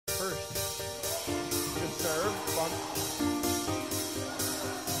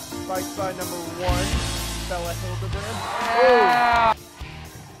Spiked by number 1, Bella Hildebrand. Yeah. Oh.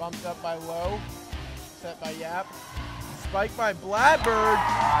 Bumped up by Low. Set by Yap. Spiked by Blackbird.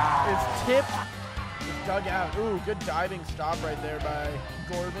 Is tipped. Is dug out. Ooh, good diving stop right there by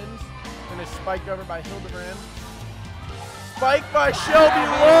Gorbins. And is spiked over by Hildebrand. Spiked by Shelby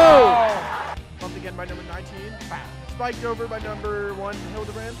Low. Bumped again by number 19. Spiked over by number 1,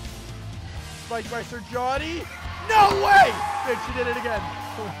 Hildebrand. Spiked by Sir Jody. No way! Good, she did it again.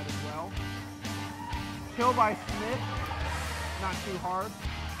 As well. Kill by Smith. Not too hard.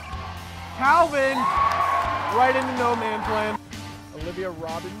 Calvin! Right into no man's land. Olivia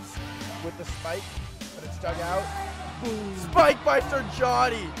Robbins with the spike, but it's dug out. Boom. Spike by Sir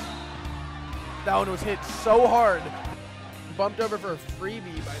Jody. That one was hit so hard. Bumped over for a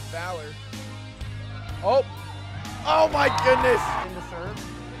freebie by Fowler. Oh! Oh my goodness! In the serve.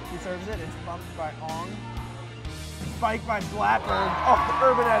 He serves it. It's bumped by Ong. Spiked by Blackbird. Oh,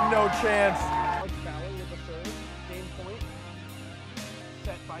 Urban had no chance. Fowler with the serve. Game point.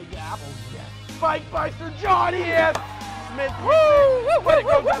 Set by Yap. Oh, yes. Spiked by Sir Johnny. Yes. Smith. Woo! Way to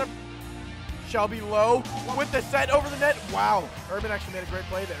go, got him. Shelby Low with the set over the net. Wow. Urban actually made a great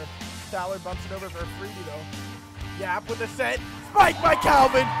play there. Fowler bumps it over for a freebie though. Yap with the set. Spiked by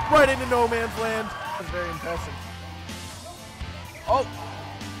Calvin. Right into no man's land. That was very impressive. Oh.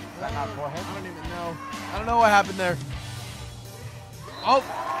 Is that not forehead? I don't even know. I don't know what happened there. Oh.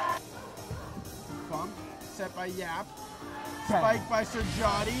 Bump. Set by Yap. Spiked by Sir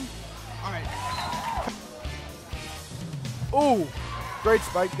Jody. All right. Ooh. Great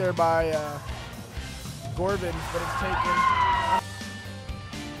spike there by Gorbins, but it's taken.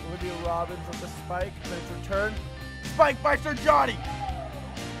 Olivia Robbins with the spike, but it's returned. Spike by Sir Jody.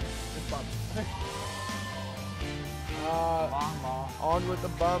 It's bumped. Long ball. On with the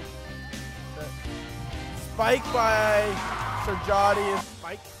bump. Spike by Sir Jody is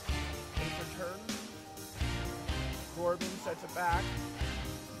spike. It's returned. Corbin sets it back.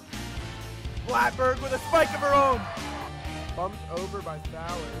 Blackbird with a spike of her own. Bumped over by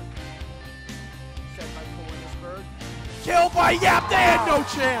Fowler. Set by Colinnesberg. Killed by Yap. They had no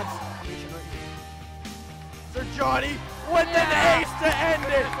chance. Sir Johnny with an ace to end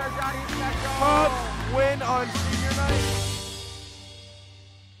it. Cubs win on senior night.